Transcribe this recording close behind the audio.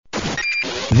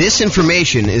This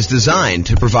information is designed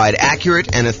to provide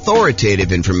accurate and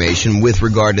authoritative information with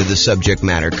regard to the subject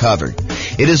matter covered.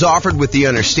 It is offered with the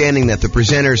understanding that the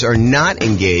presenters are not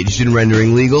engaged in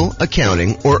rendering legal,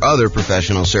 accounting, or other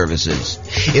professional services.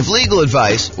 If legal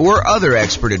advice or other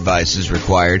expert advice is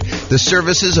required, the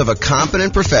services of a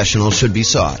competent professional should be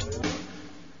sought.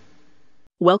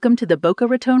 Welcome to the Boca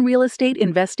Raton Real Estate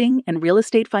Investing and Real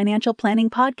Estate Financial Planning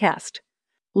Podcast.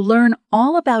 Learn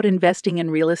all about investing in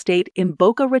real estate in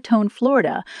Boca Raton,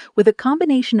 Florida, with a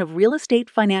combination of real estate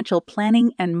financial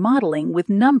planning and modeling with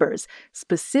numbers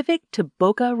specific to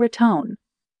Boca Raton,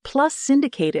 plus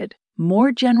syndicated,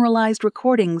 more generalized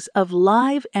recordings of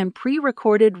live and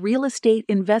pre-recorded real estate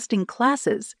investing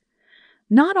classes,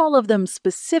 not all of them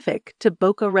specific to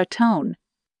Boca Raton.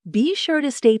 Be sure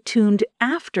to stay tuned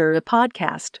after the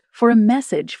podcast for a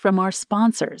message from our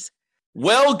sponsors.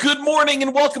 Well, good morning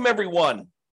and welcome, everyone.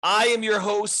 I am your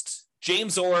host,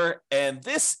 James Orr, and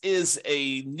this is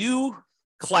a new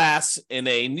class in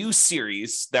a new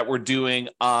series that we're doing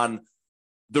on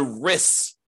the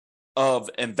risks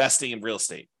of investing in real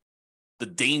estate, the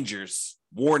dangers,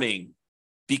 warning,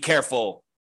 be careful,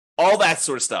 all that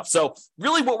sort of stuff. So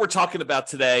really what we're talking about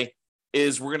today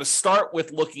is we're going to start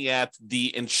with looking at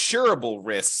the insurable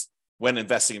risks when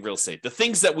investing in real estate, the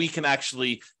things that we can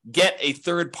actually get a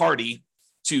third party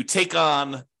to take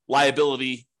on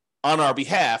liability on our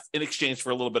behalf in exchange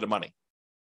for a little bit of money.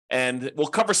 And we'll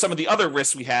cover some of the other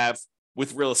risks we have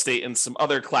with real estate in some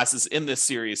other classes in this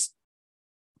series.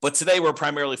 But today we're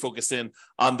primarily focused in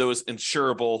on those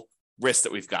insurable risks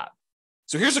that we've got.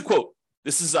 So here's a quote.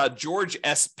 This is George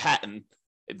S. Patton,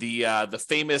 the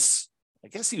famous, I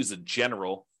guess he was a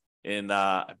general in,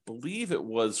 I believe it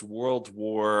was World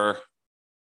War,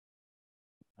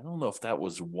 I don't know if that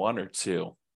was 1 or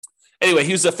 2. Anyway,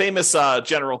 he was a famous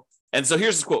general. And so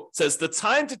here's the quote. It says, "The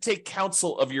time to take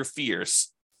counsel of your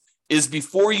fears is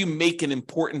before you make an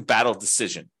important battle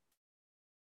decision.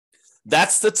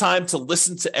 That's the time to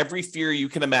listen to every fear you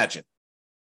can imagine.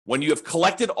 When you have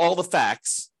collected all the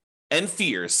facts and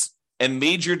fears and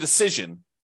made your decision,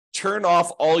 turn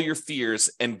off all your fears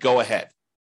and go ahead."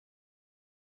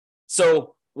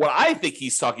 So what I think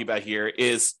he's talking about here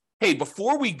is, hey,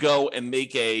 before we go and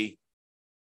make a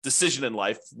decision in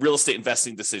life, real estate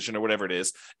investing decision or whatever it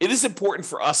is important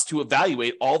for us to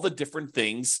evaluate all the different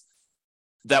things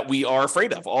that we are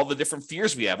afraid of, all the different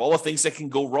fears we have, all the things that can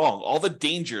go wrong, all the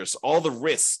dangers, all the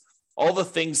risks, all the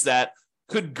things that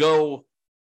could go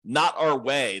not our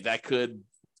way, that could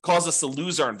cause us to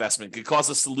lose our investment, could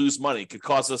cause us to lose money, could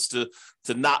cause us to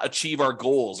not achieve our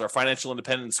goals, our financial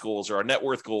independence goals, or our net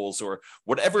worth goals, or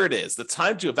whatever it is. The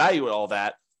time to evaluate all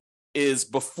that is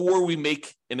before we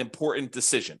make an important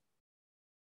decision,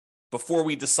 before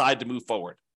we decide to move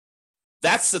forward.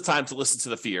 That's the time to listen to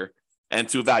the fear and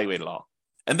to evaluate it all.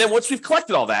 And then once we've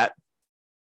collected all that,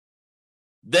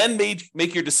 then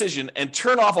make your decision and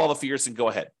turn off all the fears and go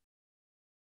ahead.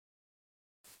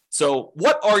 So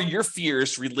what are your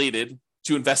fears related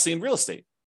to investing in real estate?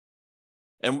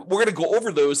 And we're going to go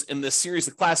over those in this series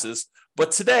of classes.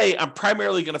 But today, I'm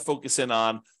primarily going to focus in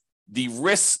on the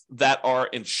risks that are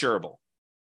insurable,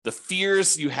 the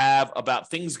fears you have about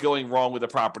things going wrong with a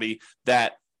property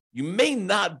that you may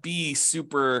not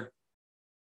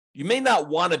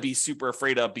want to be super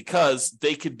afraid of because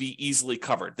they could be easily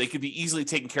covered. They could be easily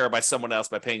taken care of by someone else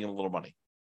by paying them a little money.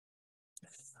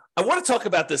 I want to talk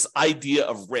about this idea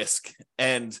of risk,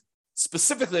 and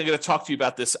specifically, I'm going to talk to you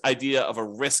about this idea of a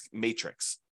risk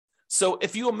matrix. So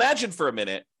if you imagine for a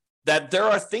minute that there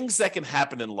are things that can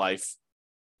happen in life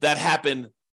that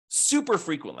happen super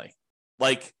frequently,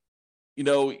 like,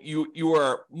 you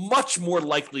are much more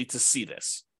likely to see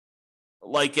this,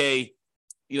 like an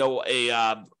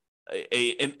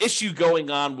issue going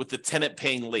on with the tenant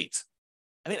paying late.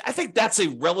 I mean, I think that's a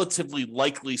relatively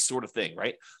likely sort of thing,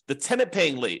 right? The tenant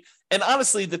paying late. And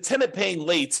honestly, the tenant paying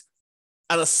late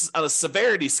on a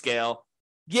severity scale,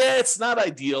 yeah, it's not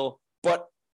ideal, but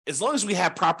as long as we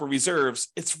have proper reserves,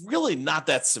 it's really not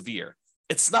that severe.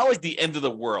 It's not like the end of the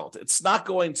world. It's not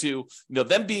going to,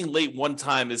 them being late one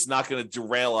time is not going to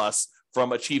derail us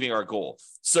from achieving our goal.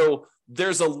 So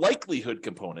there's a likelihood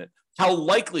component, how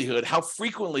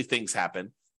frequently things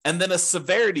happen, and then a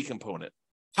severity component,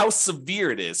 how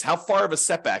severe it is, how far of a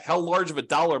setback, how large of a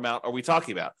dollar amount are we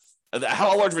talking about,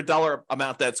 how large of a dollar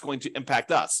amount that's going to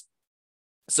impact us.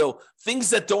 So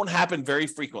things that don't happen very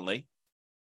frequently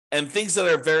and things that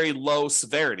are very low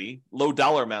severity, low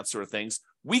dollar amount sort of things,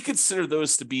 we consider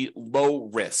those to be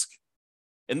low risk.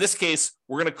 In this case,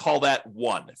 we're going to call that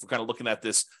 1. If we're kind of looking at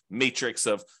this matrix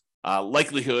of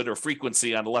likelihood or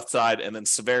frequency on the left side and then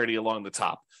severity along the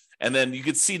top. And then you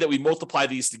can see that we multiply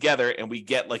these together and we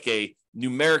get like a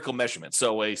numerical measurement.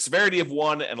 So a severity of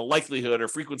 1 and a likelihood or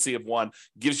frequency of 1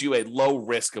 gives you a low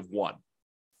risk of 1.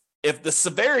 If the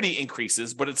severity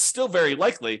increases, but it's still very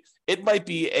likely, it might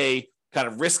be a kind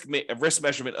of risk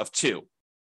measurement of 2,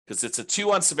 because it's a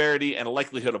 2 on severity and a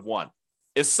likelihood of 1.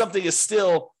 If something is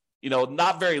still,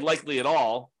 not very likely at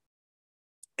all,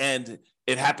 and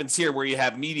it happens here where you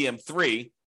have medium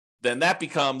 3, then that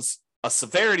becomes a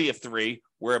severity of 3,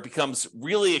 where it becomes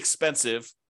really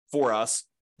expensive for us,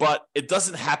 but it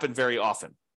doesn't happen very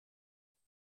often.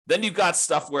 Then you've got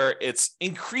stuff where it's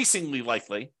increasingly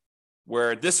likely,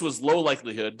 where this was low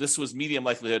likelihood, this was medium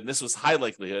likelihood, and this was high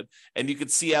likelihood, and you can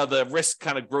see how the risk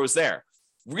kind of grows there.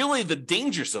 Really, the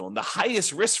danger zone, the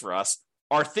highest risk for us,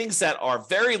 are things that are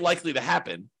very likely to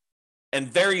happen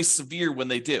and very severe when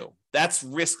they do. That's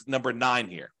risk number 9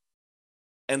 here.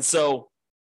 And so,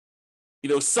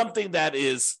 something that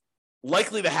is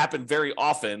likely to happen very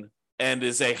often and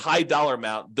is a high dollar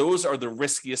amount, those are the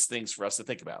riskiest things for us to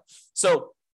think about.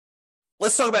 So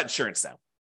let's talk about insurance now.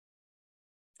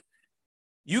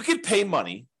 You could pay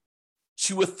money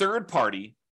to a third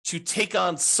party to take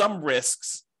on some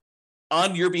risks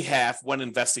on your behalf when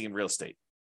investing in real estate.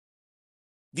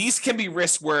 These can be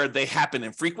risks where they happen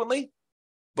infrequently,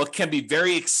 but can be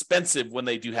very expensive when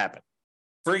they do happen.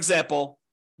 For example,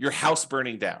 your house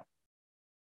burning down.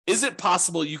 Is it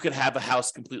possible you could have a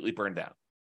house completely burned down?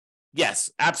 Yes,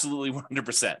 absolutely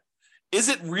 100%. Is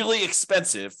it really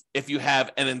expensive if you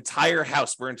have an entire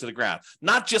house burned to the ground?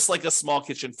 Not just like a small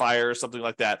kitchen fire or something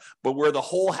like that, but where the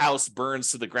whole house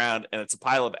burns to the ground and it's a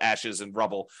pile of ashes and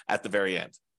rubble at the very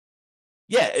end.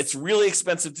 Yeah, it's really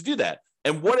expensive to do that.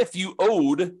 And what if you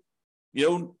owed,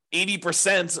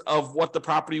 80% of what the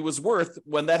property was worth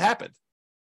when that happened?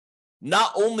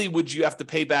 Not only would you have to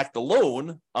pay back the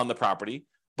loan on the property,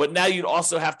 but now you'd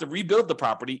also have to rebuild the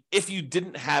property if you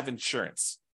didn't have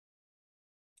insurance.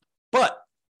 But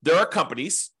there are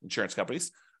companies, insurance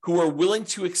companies, who are willing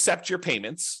to accept your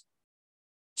payments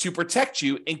to protect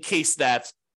you in case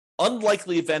that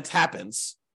unlikely event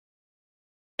happens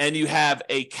and you have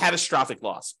a catastrophic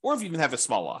loss, or if you even have a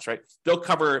small loss, right? They'll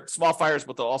cover small fires,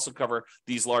 but they'll also cover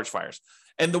these large fires.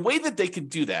 And the way that they can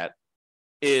do that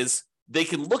is they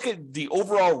can look at the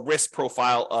overall risk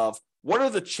profile of what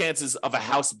are the chances of a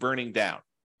house burning down.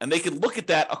 And they can look at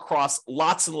that across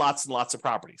lots and lots and lots of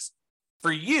properties.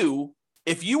 For you,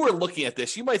 if you were looking at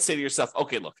this, you might say to yourself,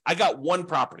 okay, look, I got one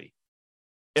property.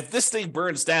 If this thing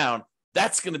burns down,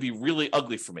 that's going to be really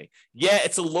ugly for me. Yeah,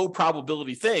 it's a low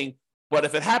probability thing, but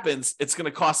if it happens, it's going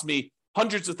to cost me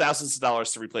hundreds of thousands of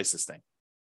dollars to replace this thing.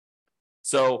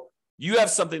 So you have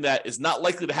something that is not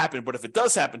likely to happen, but if it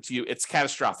does happen to you, it's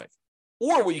catastrophic.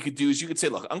 Or what you could do is you could say,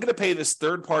 look, I'm going to pay this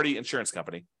third-party insurance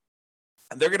company,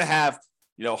 and they're going to have,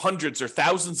 hundreds or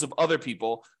thousands of other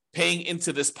people paying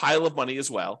into this pile of money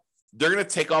as well. They're going to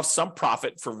take off some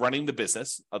profit for running the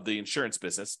business of the insurance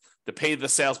business, to pay the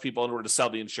salespeople in order to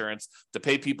sell the insurance, to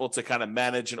pay people to kind of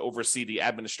manage and oversee the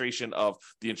administration of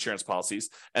the insurance policies,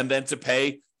 and then to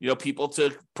pay, people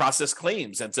to process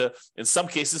claims and to, in some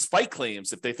cases, fight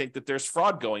claims if they think that there's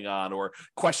fraud going on or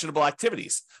questionable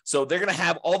activities. So they're going to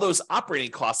have all those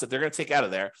operating costs that they're going to take out of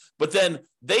there. But then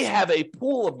they have a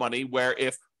pool of money where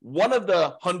if one of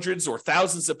the hundreds or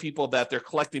thousands of people that they're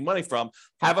collecting money from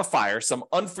have a fire, some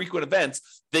infrequent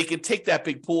events, they can take that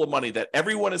big pool of money that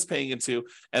everyone is paying into,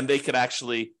 and they could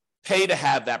actually pay to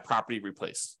have that property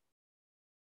replaced.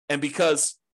 And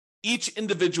because each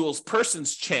individual's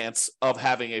person's chance of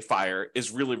having a fire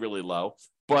is really, really low,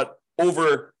 but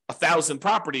over 1,000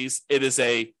 properties, it is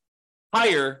a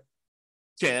higher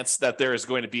chance that there is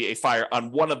going to be a fire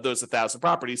on one of those 1,000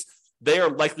 properties. They are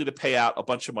likely to pay out a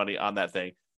bunch of money on that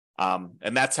thing.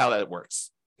 And that's how that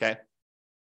works. Okay.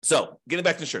 So getting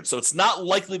back to insurance. So it's not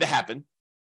likely to happen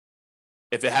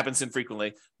if it happens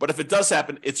infrequently, but if it does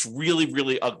happen, it's really,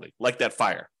 really ugly, like that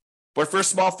fire. But for a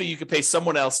small fee, you can pay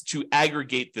someone else to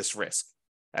aggregate this risk,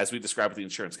 as we described with the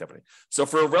insurance company. So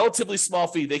for a relatively small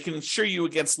fee, they can insure you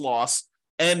against loss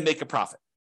and make a profit,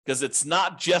 because it's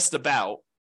not just about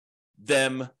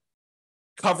them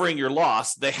covering your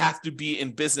loss. They have to be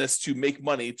in business to make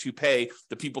money to pay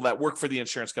the people that work for the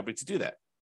insurance company to do that.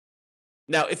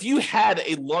 Now, if you had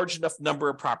a large enough number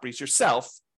of properties yourself,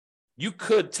 you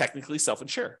could technically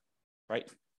self-insure, right?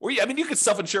 Or you could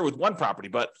self-insure with one property,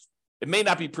 but it may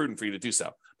not be prudent for you to do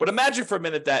so. But imagine for a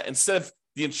minute that instead of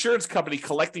the insurance company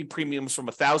collecting premiums from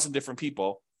 1,000 different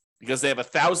people, because they have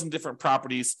 1,000 different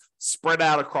properties spread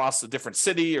out across a different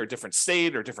city or different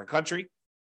state or different country,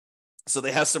 so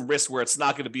they have some risk where it's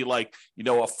not going to be like,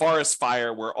 a forest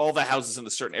fire where all the houses in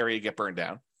a certain area get burned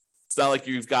down. It's not like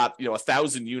you've got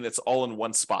 1,000 units all in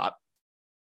one spot.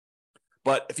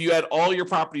 But if you had all your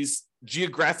properties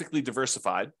geographically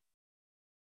diversified,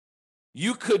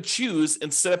 you could choose,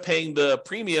 instead of paying the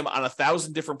premium on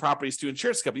 1,000 different properties to an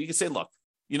insurance company, you can say, look,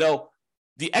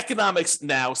 the economics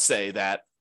now say that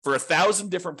for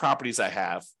 1,000 different properties I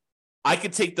have, I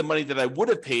could take the money that I would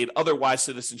have paid otherwise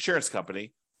to this insurance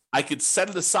company. I could set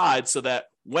it aside so that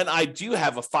when I do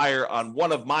have a fire on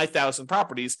one of my 1,000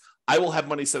 properties, I will have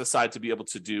money set aside to be able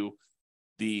to do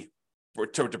to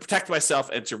protect myself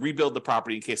and to rebuild the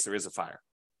property in case there is a fire.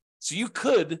 So you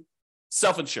could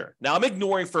self-insure. Now, I'm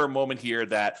ignoring for a moment here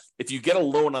that if you get a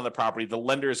loan on the property, the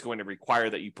lender is going to require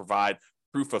that you provide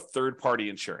proof of third-party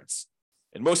insurance.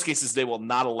 In most cases, they will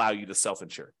not allow you to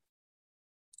self-insure.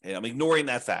 And I'm ignoring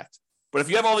that fact. But if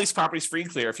you have all these properties free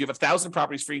and clear, if you have 1,000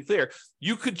 properties free and clear,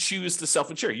 you could choose to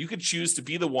self-insure. You could choose to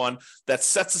be the one that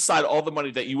sets aside all the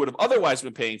money that you would have otherwise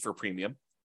been paying for premium,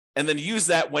 and then use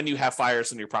that when you have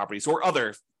fires on your properties or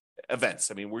other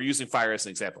events. I mean, we're using fire as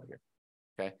an example here.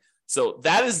 Okay. So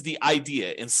that is the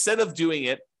idea. Instead of doing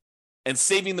it and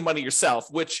saving the money yourself,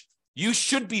 which you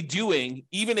should be doing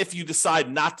even if you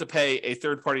decide not to pay a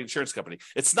third-party insurance company.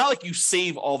 It's not like you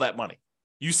save all that money.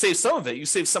 You save some of it. You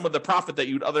save some of the profit that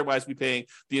you would otherwise be paying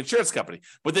the insurance company.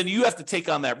 But then you have to take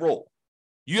on that role.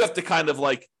 You have to kind of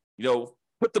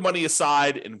put the money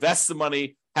aside, invest the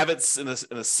money, have it in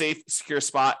a safe, secure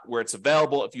spot where it's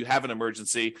available. If you have an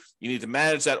emergency, you need to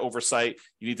manage that oversight.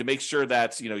 You need to make sure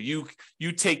that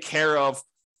you take care of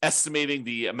estimating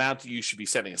the amount that you should be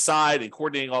setting aside and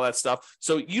coordinating all that stuff.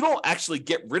 So you don't actually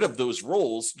get rid of those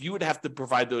roles. You would have to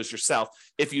provide those yourself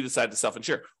if you decide to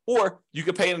self-insure. Or you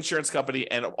could pay an insurance company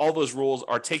and all those roles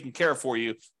are taken care of for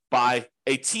you by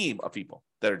a team of people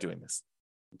that are doing this.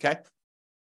 Okay?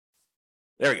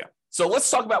 There we go. So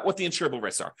let's talk about what the insurable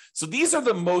risks are. So these are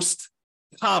the most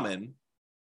common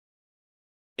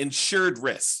insured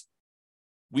risks.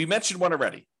 We mentioned one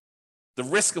already, the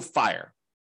risk of fire.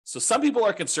 So some people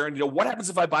are concerned, what happens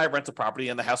if I buy a rental property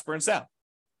and the house burns down?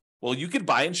 Well, you could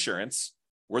buy insurance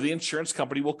where the insurance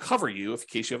company will cover you in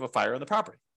case you have a fire on the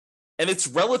property. And it's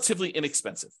relatively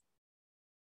inexpensive.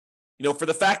 For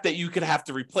the fact that you could have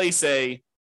to replace a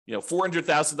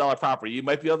 $400,000 property, you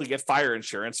might be able to get fire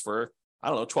insurance for,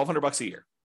 $1,200 a year.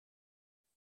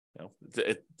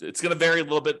 It's going to vary a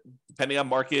little bit depending on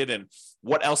market and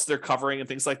what else they're covering and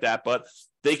things like that. But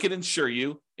they can insure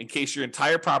you in case your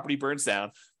entire property burns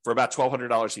down for about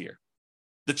 $1,200 a year.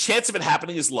 The chance of it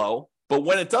happening is low, but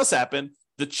when it does happen,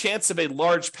 the chance of a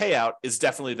large payout is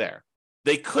definitely there.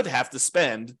 They could have to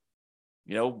spend,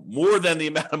 more than the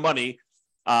amount of money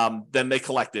than they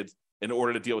collected in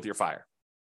order to deal with your fire.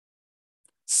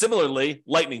 Similarly,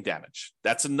 lightning damage.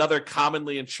 That's another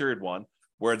commonly insured one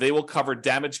where they will cover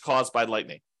damage caused by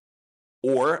lightning.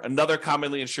 Or another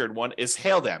commonly insured one is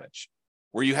hail damage,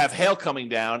 where you have hail coming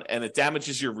down and it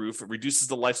damages your roof, it reduces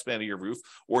the lifespan of your roof,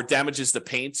 or damages the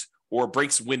paint, or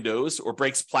breaks windows, or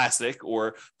breaks plastic,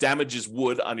 or damages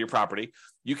wood on your property.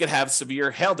 You can have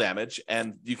severe hail damage,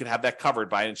 and you can have that covered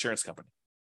by an insurance company.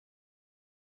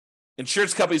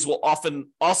 Insurance companies will often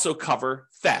also cover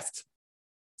theft.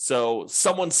 So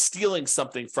someone stealing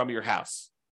something from your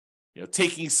house,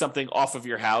 taking something off of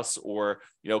your house, or,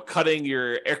 cutting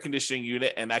your air conditioning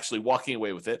unit and actually walking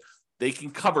away with it. They can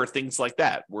cover things like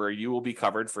that where you will be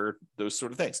covered for those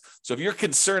sort of things. So if you're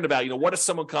concerned about, what if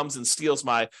someone comes and steals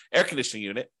my air conditioning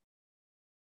unit,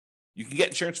 you can get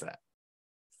insurance for that.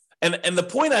 And the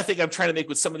point I think I'm trying to make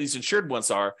with some of these insured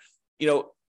ones are,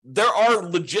 there are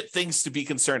legit things to be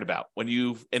concerned about when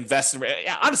you invest in,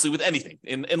 honestly, with anything.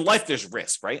 In life, there's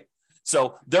risk, right?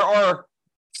 So there are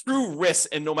true risks,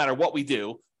 and no matter what we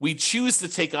do, we choose to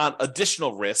take on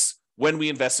additional risks when we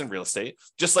invest in real estate,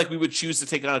 just like we would choose to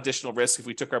take on additional risk if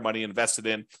we took our money and invested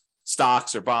in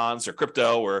stocks or bonds or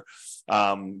crypto or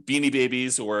Beanie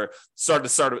Babies, or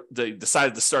decided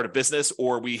to start a business,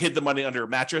 or we hid the money under a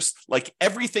mattress. Like,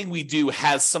 everything we do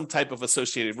has some type of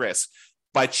associated risk.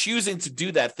 By choosing to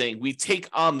do that thing, we take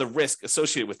on the risk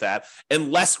associated with that,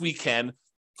 unless we can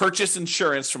purchase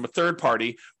insurance from a third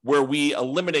party where we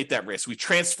eliminate that risk. We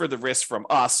transfer the risk from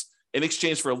us in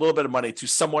exchange for a little bit of money to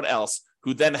someone else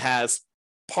who then has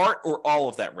part or all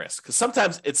of that risk. Because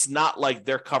sometimes it's not like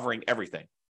they're covering everything.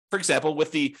 For example,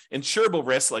 with the insurable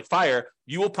risks like fire,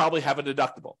 you will probably have a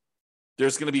deductible.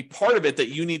 There's going to be part of it that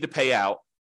you need to pay out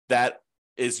that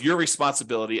is your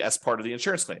responsibility as part of the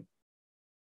insurance claim.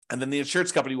 And then the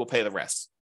insurance company will pay the rest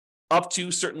up to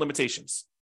certain limitations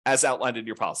as outlined in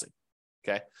your policy.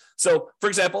 Okay. So, for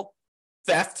example,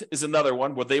 theft is another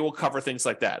one where they will cover things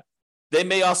like that. They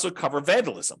may also cover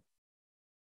vandalism.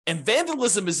 And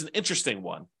vandalism is an interesting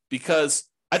one because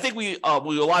I think we a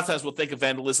lot of times we'll think of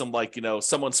vandalism like,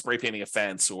 someone spray painting a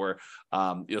fence or,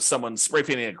 someone spray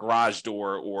painting a garage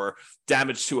door or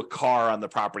damage to a car on the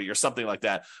property or something like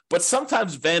that. But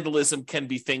sometimes vandalism can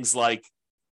be things like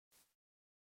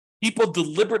people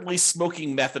deliberately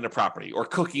smoking meth in a property or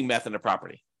cooking meth in a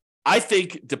property. I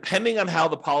think depending on how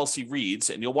the policy reads,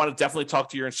 and you'll want to definitely talk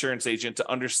to your insurance agent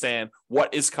to understand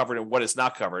what is covered and what is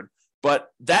not covered,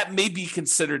 but that may be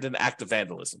considered an act of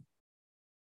vandalism.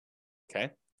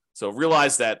 Okay? So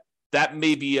realize that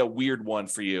may be a weird one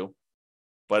for you,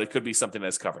 but it could be something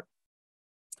that's covered.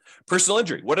 Personal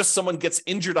injury. What if someone gets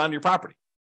injured on your property?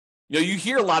 You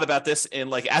hear a lot about this in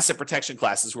like asset protection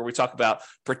classes where we talk about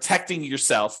protecting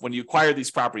yourself when you acquire these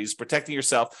properties, protecting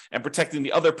yourself and protecting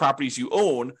the other properties you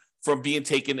own from being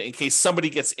taken in case somebody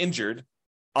gets injured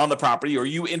on the property or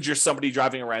you injure somebody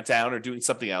driving around town or doing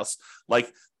something else. Like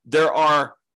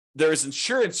there's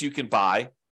insurance you can buy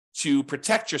to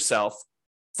protect yourself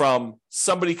from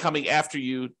somebody coming after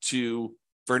you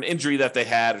for an injury that they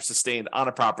had or sustained on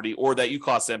a property or that you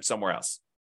caused them somewhere else.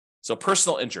 So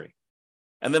personal injury.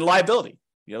 And then liability.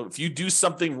 If you do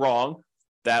something wrong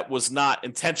that was not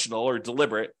intentional or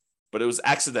deliberate, but it was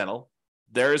accidental,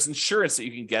 there is insurance that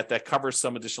you can get that covers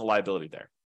some additional liability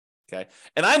there. Okay.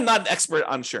 And I'm not an expert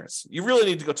on insurance. You really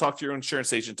need to go talk to your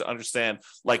insurance agent to understand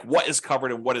like what is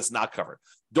covered and what is not covered.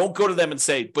 Don't go to them and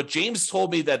say, but James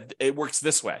told me that it works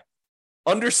this way.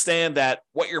 Understand that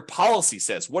what your policy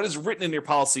says, what is written in your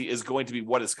policy is going to be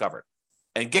what is covered.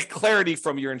 And get clarity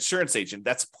from your insurance agent.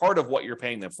 That's part of what you're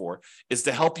paying them for, is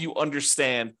to help you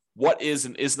understand what is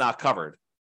and is not covered.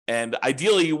 And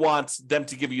ideally, you want them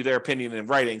to give you their opinion in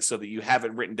writing so that you have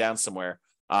it written down somewhere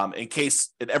in case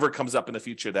it ever comes up in the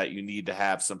future that you need to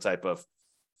have some type of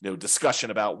discussion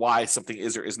about why something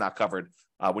is or is not covered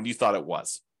when you thought it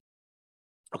was.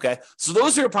 Okay, so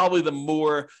those are probably the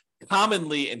more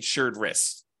commonly insured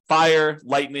risks: fire,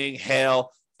 lightning,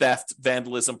 hail, theft,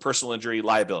 vandalism, personal injury,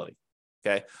 liability.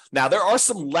 Okay. Now, there are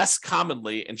some less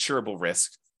commonly insurable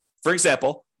risks. For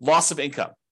example, loss of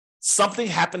income. Something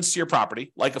happens to your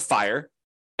property, like a fire,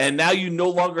 and now you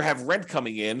no longer have rent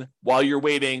coming in while you're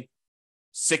waiting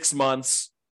 6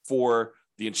 months for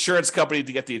the insurance company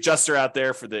to get the adjuster out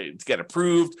there to get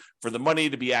approved, for the money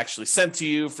to be actually sent to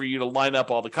you, for you to line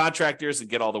up all the contractors and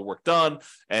get all the work done.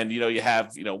 And, you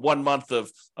have, 1 month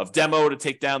of demo to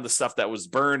take down the stuff that was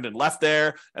burned and left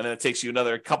there. And then it takes you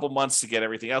another couple months to get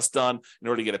everything else done in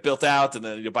order to get it built out. And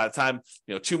then by the time,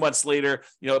 2 months later,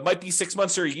 it might be 6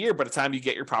 months or a year by the time you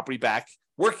get your property back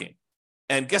working.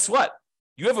 And guess what?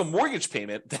 You have a mortgage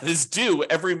payment that is due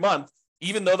every month,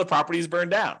 even though the property is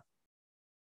burned down.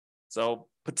 So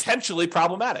potentially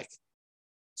problematic.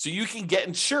 So you can get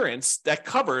insurance that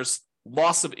covers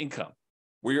loss of income,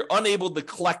 where you're unable to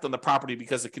collect on the property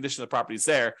because the condition of the property is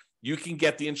there. You can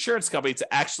get the insurance company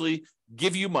to actually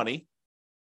give you money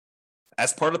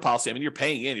as part of the policy. I mean, you're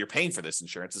paying for this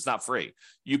insurance. It's not free.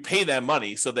 You pay them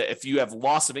money so that if you have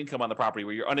loss of income on the property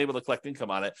where you're unable to collect income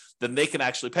on it, then they can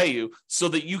actually pay you so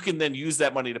that you can then use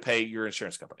that money to pay your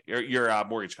insurance company, your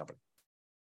mortgage company,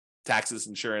 taxes,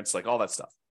 insurance, like all that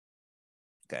stuff.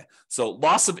 Okay, so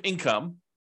loss of income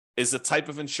is a type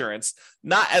of insurance,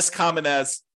 not as common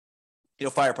as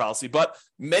fire policy, but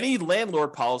many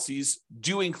landlord policies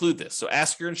do include this. So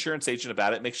ask your insurance agent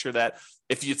about it. Make sure that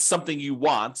if it's something you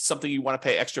want to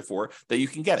pay extra for, that you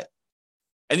can get it.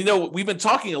 And we've been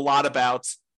talking a lot about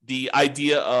the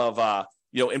idea of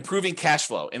improving cash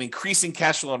flow and increasing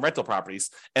cash flow on rental properties.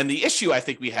 And the issue I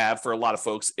think we have for a lot of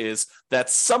folks is that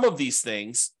some of these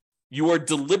things you are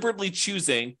deliberately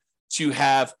choosing to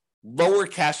have lower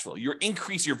cash flow. You're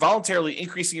voluntarily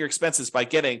increasing your expenses by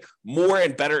getting more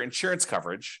and better insurance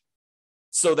coverage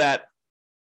so that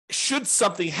should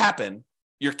something happen,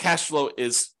 your cash flow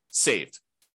is saved,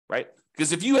 right?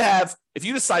 Because if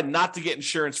you decide not to get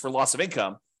insurance for loss of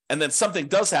income and then something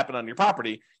does happen on your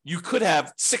property, you could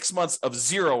have 6 months of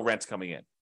zero rent coming in.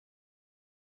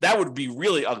 That would be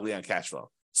really ugly on cash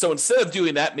flow. So instead of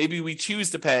doing that, maybe we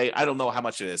choose to pay, I don't know how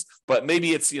much it is, but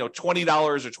maybe it's $20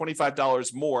 or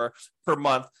 $25 more per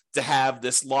month to have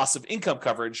this loss of income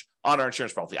coverage on our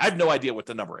insurance policy. I have no idea what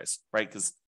the number is, right?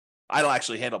 Because I don't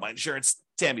actually handle my insurance.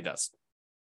 Tammy does.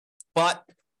 But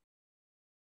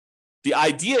the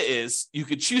idea is you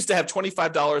could choose to have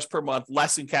 $25 per month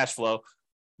less in cash flow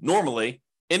normally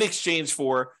in exchange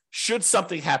for, should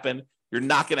something happen, you're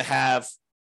not going to have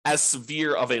as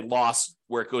severe of a loss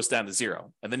where it goes down to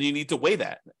zero. And then you need to weigh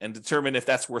that and determine if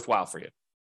that's worthwhile for you.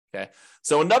 Okay.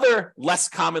 So another less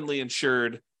commonly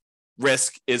insured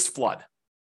risk is flood.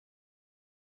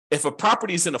 If a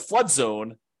property is in a flood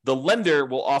zone, the lender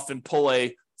will often pull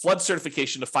a flood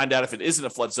certification to find out if it isn't a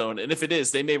flood zone. And if it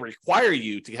is, they may require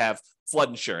you to have flood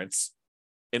insurance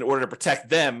in order to protect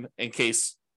them in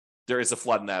case there is a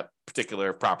flood in that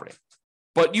particular property.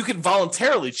 But you can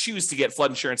voluntarily choose to get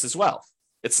flood insurance as well.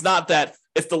 It's not that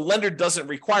if the lender doesn't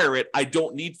require it, I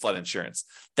don't need flood insurance.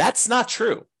 That's not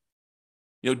true.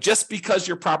 Just because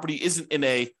your property isn't in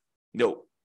a,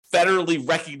 federally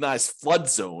recognized flood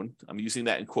zone, I'm using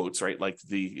that in quotes, right? Like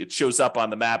it shows up on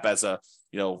the map as a,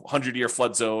 100-year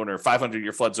flood zone or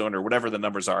 500-year flood zone or whatever the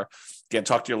numbers are. Again,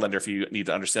 talk to your lender if you need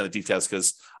to understand the details,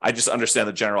 because I just understand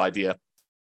the general idea.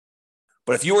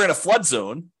 But if you were in a flood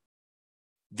zone,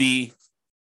 the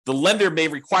lender may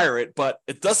require it, but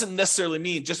it doesn't necessarily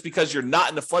mean just because you're not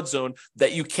in the flood zone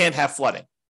that you can't have flooding.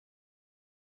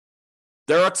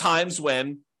 There are times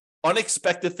when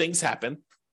unexpected things happen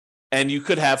and you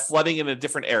could have flooding in a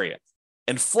different area.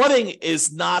 And flooding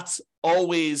is not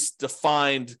always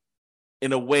defined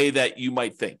in a way that you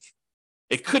might think.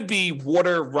 It could be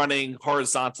water running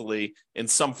horizontally in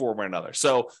some form or another.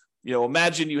 So,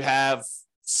 imagine you have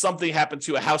something happen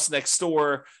to a house next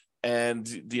door and,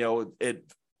 it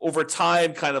over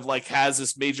time kind of like has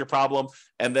this major problem.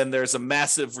 And then there's a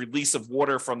massive release of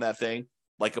water from that thing,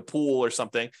 like a pool or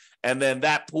something. And then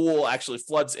that pool actually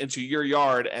floods into your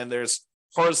yard and there's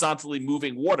horizontally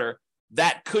moving water.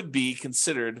 That could be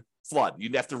considered flood.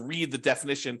 You'd have to read the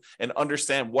definition and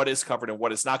understand what is covered and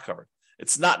what is not covered.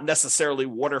 It's not necessarily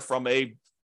water from a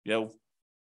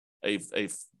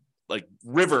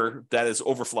river that is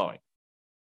overflowing.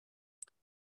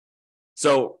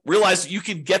 So realize you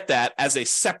can get that as a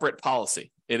separate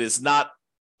policy. It is not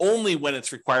only when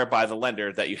it's required by the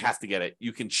lender that you have to get it.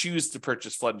 You can choose to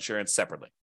purchase flood insurance separately.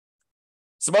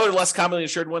 Some other less commonly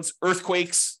insured ones,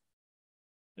 earthquakes.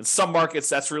 In some markets,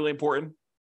 that's really important.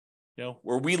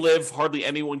 Where we live, hardly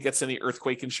anyone gets any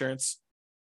earthquake insurance.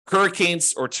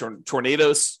 Hurricanes or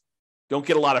tornadoes. Don't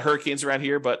get a lot of hurricanes around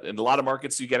here, but in a lot of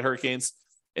markets, you get hurricanes.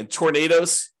 And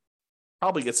tornadoes,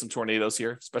 probably get some tornadoes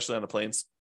here, especially on the plains.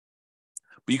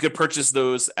 But you could purchase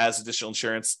those as additional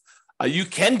insurance. You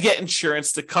can get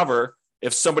insurance to cover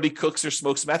if somebody cooks or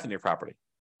smokes meth in your property.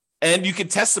 And you can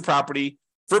test the property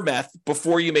for meth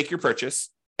before you make your purchase.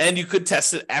 And you could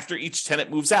test it after each tenant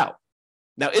moves out.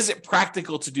 Now, is it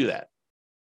practical to do that?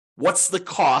 What's the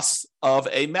cost of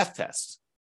a meth test?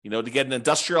 To get an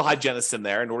industrial hygienist in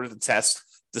there in order to test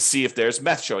to see if there's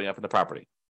meth showing up in the property.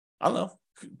 I don't know.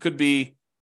 Could be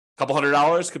a couple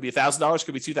 $100, could be $1,000,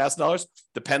 could be $2,000.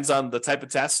 Depends on the type of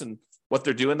test and what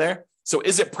they're doing there. So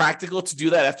is it practical to do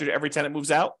that after every tenant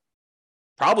moves out?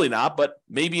 Probably not, but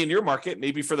maybe in your market,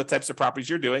 maybe for the types of properties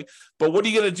you're doing. But what are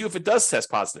you going to do if it does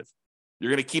test positive? You're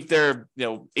going to keep their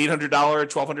 $800,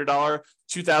 $1,200, $2,000,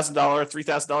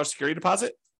 $3,000 security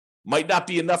deposit? Might not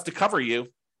be enough to cover you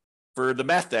for the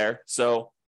meth there.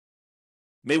 So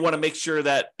may want to make sure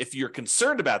that if you're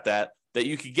concerned about that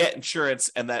you can get insurance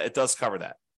and that it does cover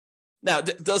that. Now,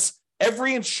 does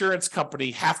every insurance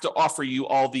company have to offer you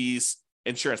all these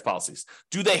insurance policies?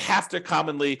 Do they have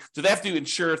to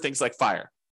insure things like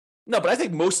fire? No, but I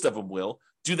think most of them will.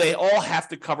 Do they all have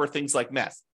to cover things like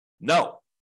meth? No.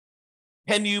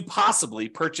 Can you possibly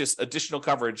purchase additional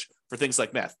coverage for things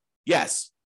like meth? Yes.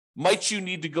 Might you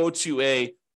need to go to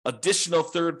a additional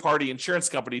third-party insurance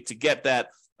company to get that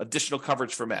additional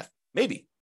coverage for meth? Maybe.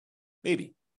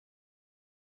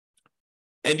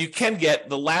 And you can get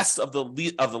the last of the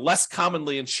less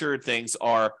commonly insured things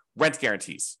are rent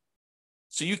guarantees.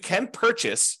 So you can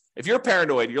purchase, if you're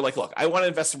paranoid, you're like, look, I want to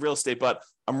invest in real estate, but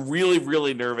I'm really,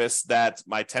 really nervous that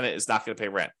my tenant is not going to pay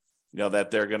rent.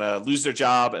 That they're going to lose their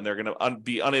job and they're going to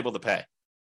be unable to pay.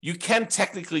 You can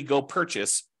technically go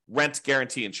purchase rent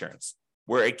guarantee insurance,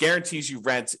 where it guarantees you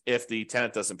rent if the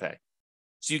tenant doesn't pay.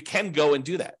 So you can go and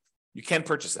do that. You can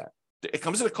purchase that. It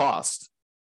comes at a cost.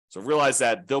 So realize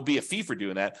that there'll be a fee for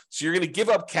doing that. So you're going to give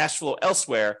up cash flow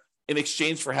elsewhere in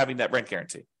exchange for having that rent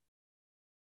guarantee.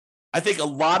 I think a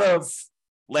lot of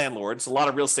landlords, a lot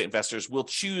of real estate investors will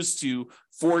choose to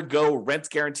forego rent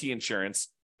guarantee insurance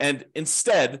and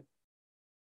instead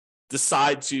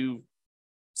decide to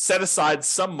set aside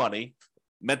some money,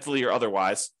 mentally or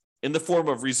otherwise, in the form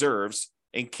of reserves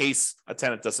in case a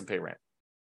tenant doesn't pay rent.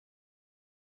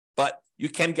 But you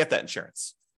can get that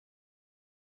insurance.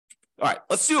 All right,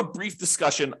 let's do a brief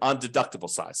discussion on deductible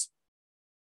size.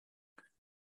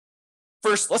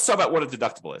 First, let's talk about what a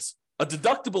deductible is. A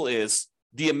deductible is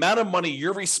the amount of money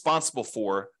you're responsible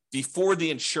for before the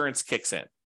insurance kicks in.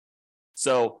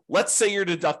 So let's say your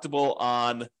deductible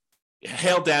on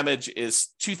hail damage is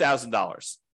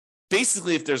 $2,000.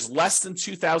 Basically, if there's less than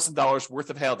 $2,000 worth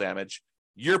of hail damage,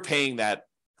 you're paying that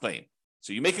claim.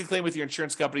 So you make a claim with your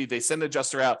insurance company, they send an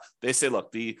adjuster out, they say,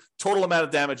 look, the total amount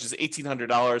of damage is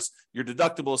 $1,800, your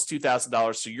deductible is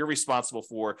 $2,000, so you're responsible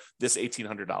for this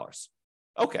 $1,800.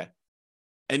 Okay.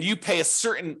 And you pay a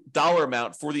certain dollar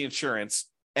amount for the insurance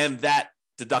and that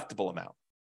deductible amount.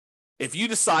 If you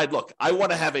decide, look, I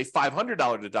want to have a $500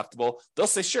 deductible, they'll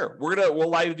say, sure, we'll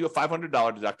allow you to do a $500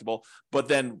 deductible, but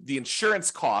then the insurance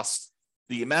cost,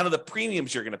 the amount of the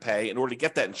premiums you're going to pay in order to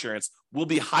get that insurance will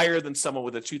be higher than someone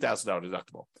with a $2,000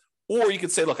 deductible. Or you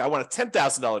could say, look, I want a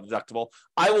 $10,000 deductible.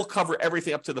 I will cover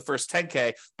everything up to the first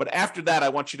 10K, but after that, I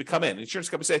want you to come in. The insurance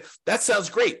company say, that sounds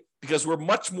great because we're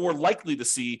much more likely to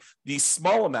see these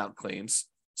small amount claims.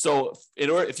 So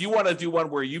if you want to do one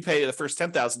where you pay the first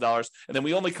 $10,000 and then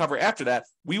we only cover after that,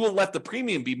 we will let the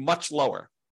premium be much lower.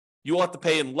 You will have to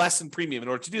pay in less in premium in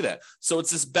order to do that. So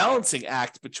it's this balancing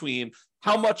act between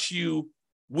how much you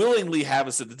willingly have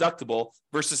as a deductible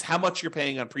versus how much you're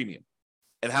paying on premium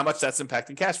and how much that's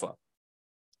impacting cash flow.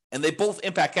 And they both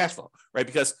impact cash flow, right?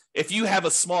 Because if you have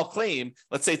a small claim,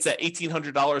 let's say it's that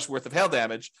 $1,800 worth of hail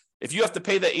damage, if you have to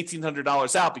pay that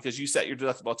 $1,800 out because you set your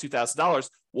deductible at $2,000,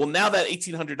 well, now that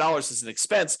 $1,800 is an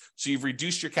expense, so you've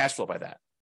reduced your cash flow by that.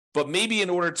 But maybe in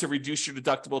order to reduce your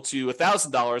deductible to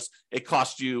 $1,000, it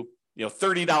costs you,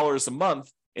 $30 a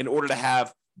month in order to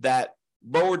have that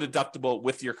lower deductible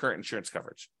with your current insurance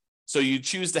coverage. So you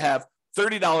choose to have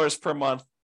 $30 per month,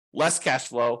 less cash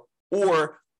flow,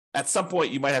 or at some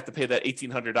point you might have to pay that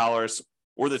 $1,800,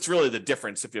 or that's really the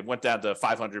difference. If it went down to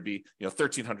 $500, be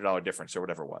 $1,300 difference or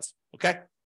whatever it was. Okay.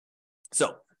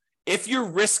 So if your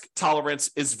risk tolerance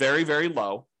is very, very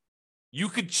low, you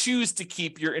could choose to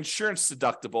keep your insurance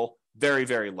deductible very,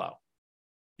 very low.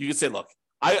 You could say, look,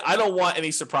 I don't want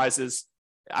any surprises.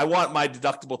 I want my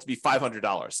deductible to be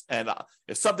 $500. And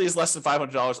if something is less than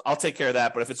 $500, I'll take care of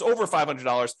that. But if it's over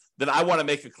 $500, then I want to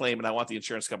make a claim and I want the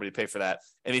insurance company to pay for that,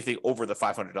 anything over the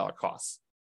 $500 costs.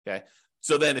 Okay.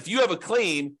 So then if you have a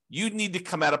claim, you need to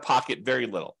come out of pocket very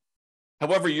little.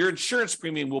 However, your insurance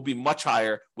premium will be much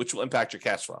higher, which will impact your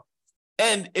cash flow.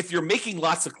 And if you're making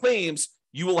lots of claims,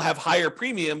 you will have higher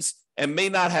premiums and may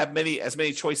not have as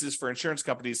many choices for insurance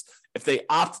companies if they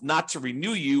opt not to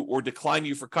renew you or decline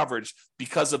you for coverage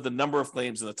because of the number of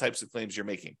claims and the types of claims you're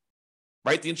making,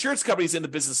 right? The insurance company is in the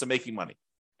business of making money.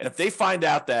 And if they find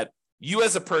out that you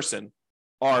as a person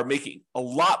are making a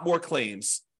lot more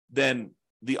claims than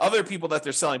the other people that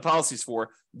they're selling policies for,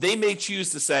 they may choose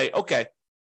to say, okay,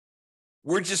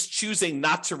 we're just choosing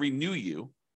not to renew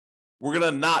you. We're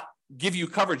going to not give you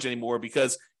coverage anymore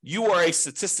because you are a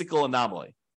statistical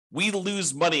anomaly. We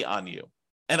lose money on you.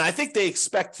 And I think they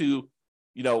expect to,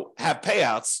 have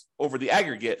payouts over the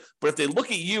aggregate. But if they look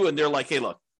at you and they're like, hey,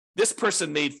 look, this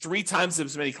person made 3 times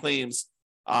as many claims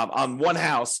on one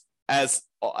house as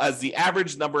the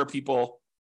average number of people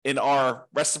in our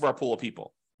rest of our pool of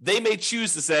people, they may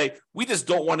choose to say, we just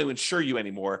don't want to insure you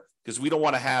anymore because we don't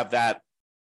want to have that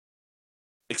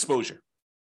exposure.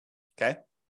 Okay.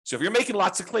 So if you're making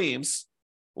lots of claims,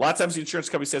 a lot of times the insurance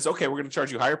company says, okay, we're going to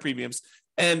charge you higher premiums.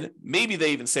 And maybe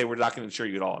they even say, we're not going to insure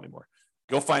you at all anymore.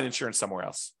 Go find insurance somewhere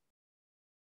else.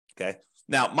 Okay.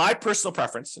 Now, my personal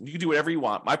preference, and you can do whatever you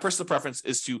want, my personal preference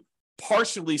is to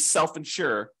partially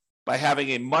self-insure by having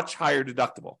a much higher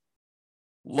deductible,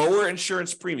 lower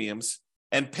insurance premiums,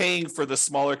 and paying for the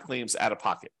smaller claims out of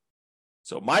pocket.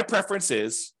 So my preference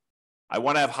is I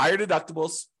want to have higher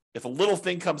deductibles. If a little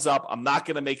thing comes up, I'm not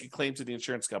going to make a claim to the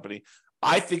insurance company.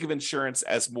 I think of insurance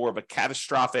as more of a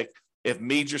catastrophic. If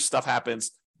major stuff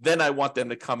happens, then I want them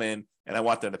to come in and I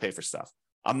want them to pay for stuff.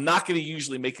 I'm not going to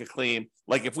usually make a claim.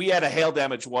 Like if we had a hail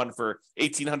damage one for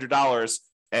 $1,800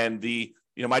 and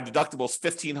my deductible is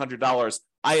 $1,500,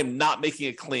 I am not making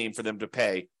a claim for them to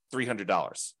pay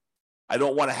 $300. I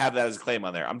don't want to have that as a claim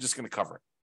on there. I'm just going to cover it.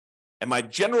 And my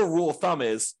general rule of thumb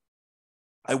is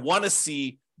I want to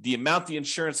see the amount the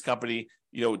insurance company,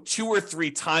 2 or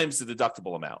 3 times the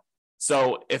deductible amount.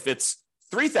 So if it's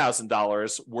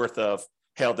 $3,000 worth of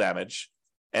hail damage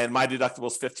and my deductible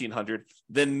is $1,500,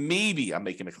 then maybe I'm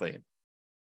making a claim.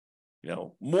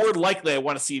 More likely I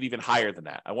want to see it even higher than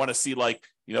that. I want to see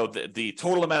the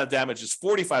total amount of damage is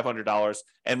 $4,500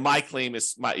 and my claim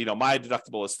is my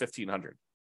deductible is $1,500.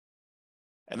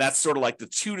 And that's sort of like the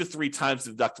 2 to 3 times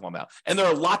the deductible amount. And there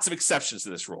are lots of exceptions to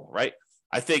this rule, right?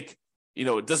 I think,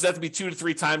 it doesn't have to be 2 to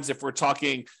 3 times if we're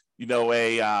talking,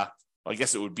 I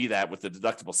guess it would be that with the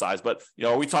deductible size, but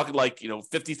are we talking like,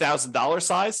 $50,000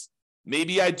 size?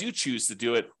 Maybe I do choose to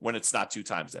do it when it's not 2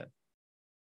 times then.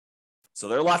 So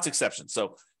there are lots of exceptions.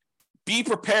 So be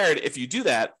prepared if you do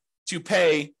that to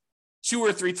pay 2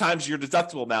 or 3 times your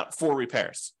deductible amount for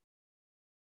repairs.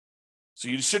 So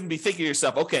you shouldn't be thinking to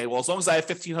yourself, okay, well, as long as I have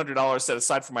 $1,500 set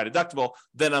aside for my deductible,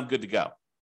 then I'm good to go.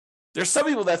 There's some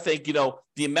people that think,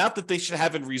 the amount that they should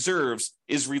have in reserves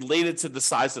is related to the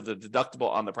size of the deductible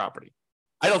on the property.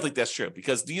 I don't think that's true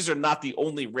because these are not the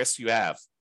only risks you have.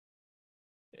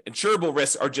 Insurable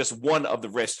risks are just one of the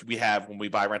risks we have when we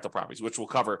buy rental properties, which we'll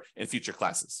cover in future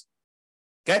classes.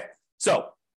 Okay, so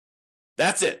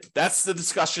that's it. That's the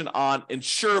discussion on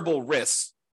insurable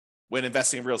risks when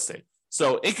investing in real estate.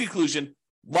 So in conclusion,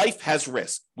 life has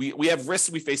risks. We have risks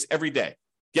we face every day.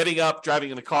 Getting up, driving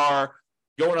in the car,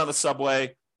 going on the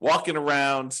subway, walking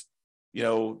around,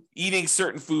 eating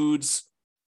certain foods,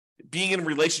 being in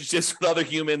relationships with other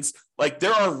humans. Like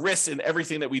there are risks in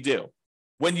everything that we do.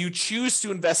 When you choose to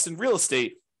invest in real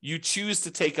estate, you choose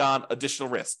to take on additional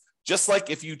risk. Just like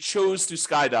if you chose to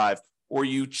skydive or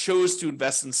you chose to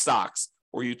invest in stocks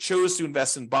or you chose to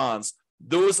invest in bonds,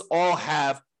 those all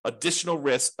have additional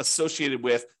risks associated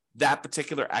with that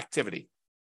particular activity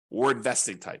or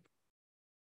investing type.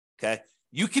 Okay?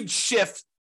 You can shift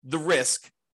the risk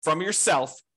from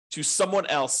yourself to someone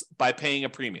else by paying a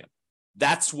premium.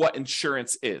 That's what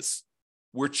insurance is.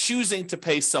 We're choosing to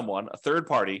pay someone, a third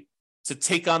party, to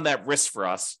take on that risk for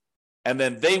us, and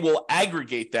then they will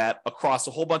aggregate that across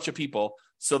a whole bunch of people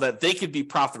so that they can be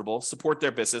profitable, support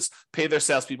their business, pay their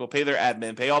salespeople, pay their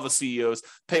admin, pay all the CEOs,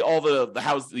 pay all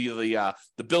the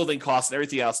building costs and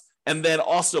everything else, and then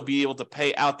also be able to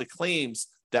pay out the claims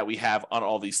that we have on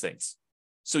all these things.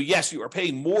 So yes, you are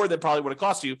paying more than probably what it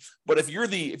costs you, but if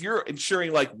you're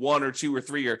insuring like 1 or 2 or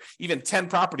 3 or even 10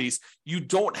 properties, you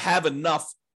don't have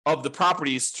enough of the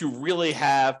properties to really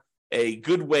have a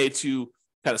good way to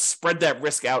kind of spread that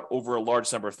risk out over a large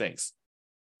number of things.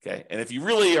 Okay. And if you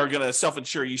really are going to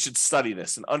self-insure, you should study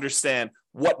this and understand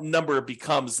what number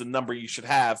becomes the number you should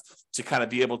have to kind of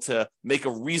be able to make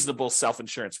a reasonable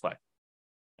self-insurance play.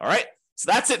 All right. So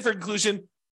that's it for conclusion.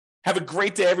 Have a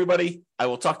great day, everybody. I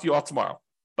will talk to you all tomorrow.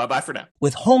 Bye-bye for now.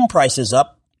 With home prices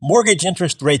up, mortgage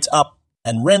interest rates up,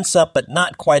 and rents up but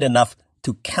not quite enough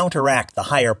to counteract the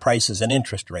higher prices and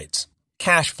interest rates,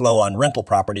 cash flow on rental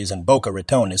properties in Boca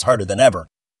Raton is harder than ever.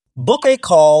 Book a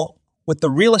call with the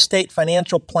Real Estate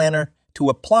Financial Planner to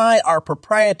apply our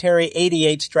proprietary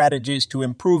 88 strategies to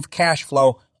improve cash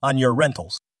flow on your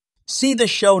rentals. See the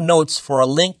show notes for a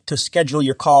link to schedule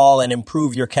your call and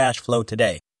improve your cash flow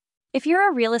today. If you're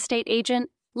a real estate agent,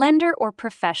 lender, or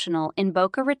professional in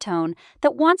Boca Raton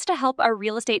that wants to help our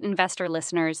real estate investor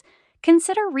listeners,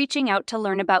 consider reaching out to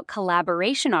learn about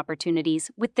collaboration opportunities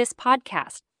with this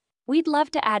podcast. We'd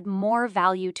love to add more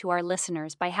value to our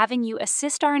listeners by having you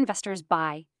assist our investors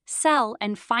buy, sell,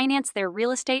 and finance their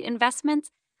real estate investments.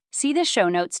 See the show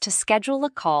notes to schedule a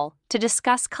call to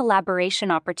discuss collaboration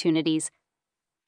opportunities